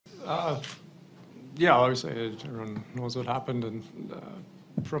Yeah, obviously everyone knows what happened, and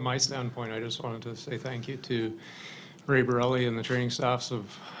from my standpoint, I just wanted to say thank you to Ray Borelli and the training staffs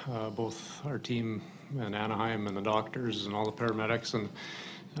of both our team in Anaheim and the doctors and all the paramedics and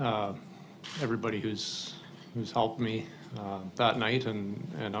everybody who's helped me that night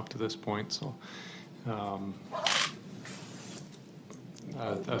and up to this point. So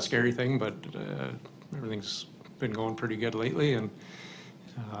a scary thing, but everything's been going pretty good lately, and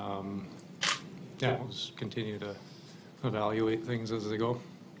yeah, we'll just continue to evaluate things as they go.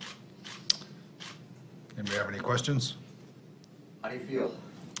 Anybody have any questions? How do you feel?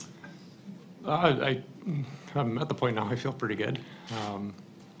 I'm at the point now I feel pretty good.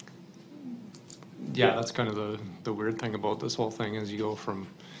 Yeah, that's kind of the weird thing about this whole thing is you go from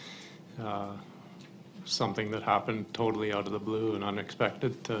something that happened totally out of the blue and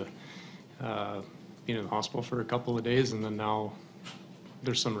unexpected to being in the hospital for a couple of days, and then now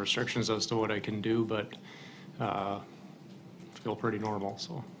there's some restrictions as to what I can do, but feel pretty normal,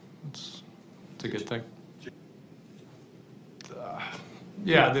 so it's a good thing.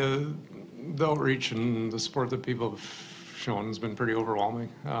 Yeah, the outreach and the support that people have shown has been pretty overwhelming.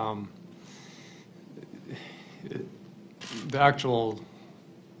 The actual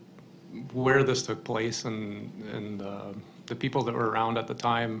where this took place and the people that were around at the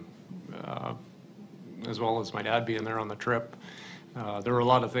time, as well as my dad being there on the trip, there were a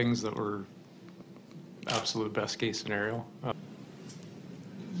lot of things that were absolute best case scenario.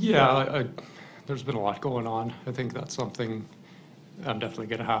 Yeah, there's been a lot going on. I think that's something I'm definitely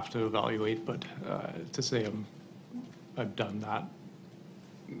going to have to evaluate, but to say I've done that,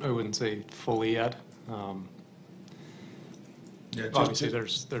 I wouldn't say fully yet. Yeah, obviously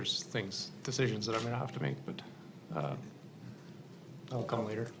there's decisions that I'm going to have to make, but that'll come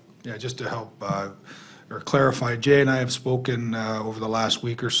later. Yeah, just to help or clarify, Jay and I have spoken over the last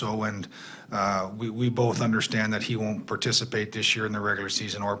week or so, and we both understand that he won't participate this year in the regular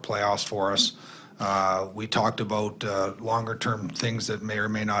season or playoffs for us. We talked about longer term things that may or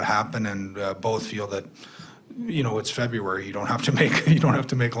may not happen, and both feel that, you know, it's February. You don't have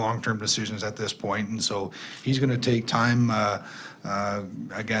to make long-term decisions at this point, and so he's going to take time.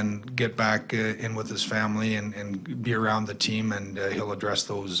 Again, get back in with his family and be around the team, and he'll address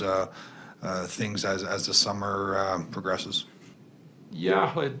those things as the summer progresses.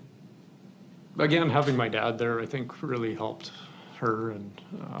 Yeah, again, having my dad there, I think, really helped her,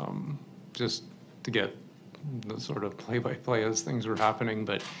 and just to get the sort of play-by-play as things were happening.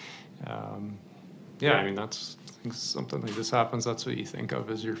 But yeah, I mean, that's something like this happens. That's what you think of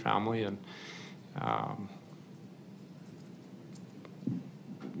as your family, and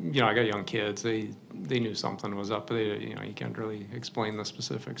you know, I got young kids. They knew something was up. You know, you can't really explain the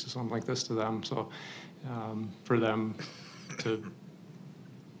specifics of something like this to them. So for them to,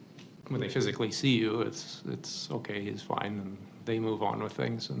 when they physically see you, it's okay, he's fine, and they move on with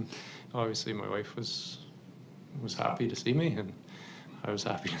things. And obviously, my wife was happy to see me, and I was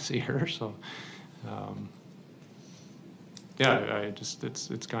happy to see her. So yeah,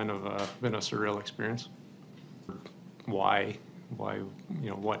 it's kind of been a surreal experience. Why, you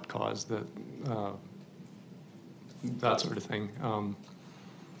know, what caused that, that sort of thing.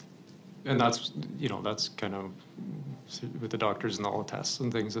 And that's, you know, that's kind of with the doctors and all the tests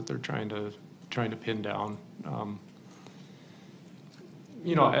and things that they're trying to pin down.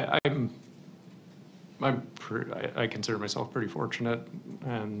 You know, I consider myself pretty fortunate,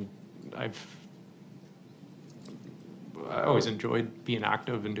 and I always enjoyed being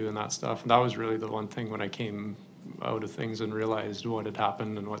active and doing that stuff. And that was really the one thing when I came out of things and realized what had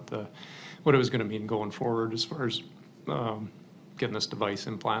happened and what it was going to mean going forward as far as getting this device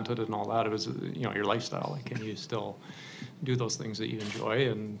implanted and all that. It was, you know, your lifestyle. Like, can you still do those things that you enjoy?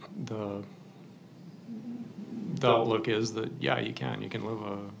 And the outlook is that, yeah, you can live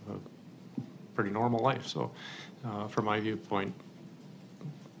a pretty normal life. So from my viewpoint,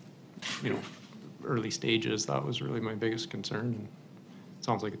 you know, early stages, that was really my biggest concern. And it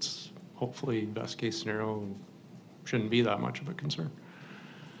sounds like it's hopefully best case scenario and shouldn't be that much of a concern.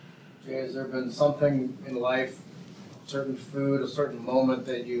 Jay, has there been something in life, certain food, a certain moment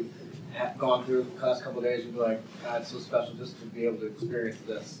that you've gone through the past couple of days, you'd be like, God, it's so special just to be able to experience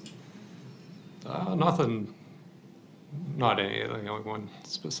this? Nothing, not any, you know, one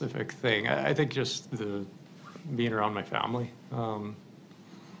specific thing. I think just the being around my family,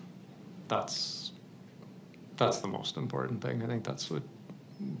 that's the most important thing. I think that's what,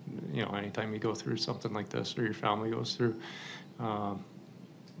 you know, anytime you go through something like this, or your family goes through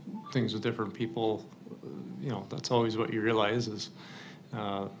things with different people, you know, that's always what you realize is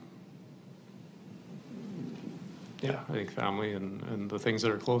Yeah, I think family and the things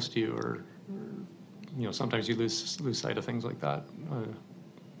that are close to you are, you know, sometimes you lose sight of things like that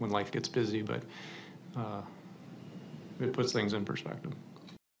when life gets busy, but it puts things in perspective.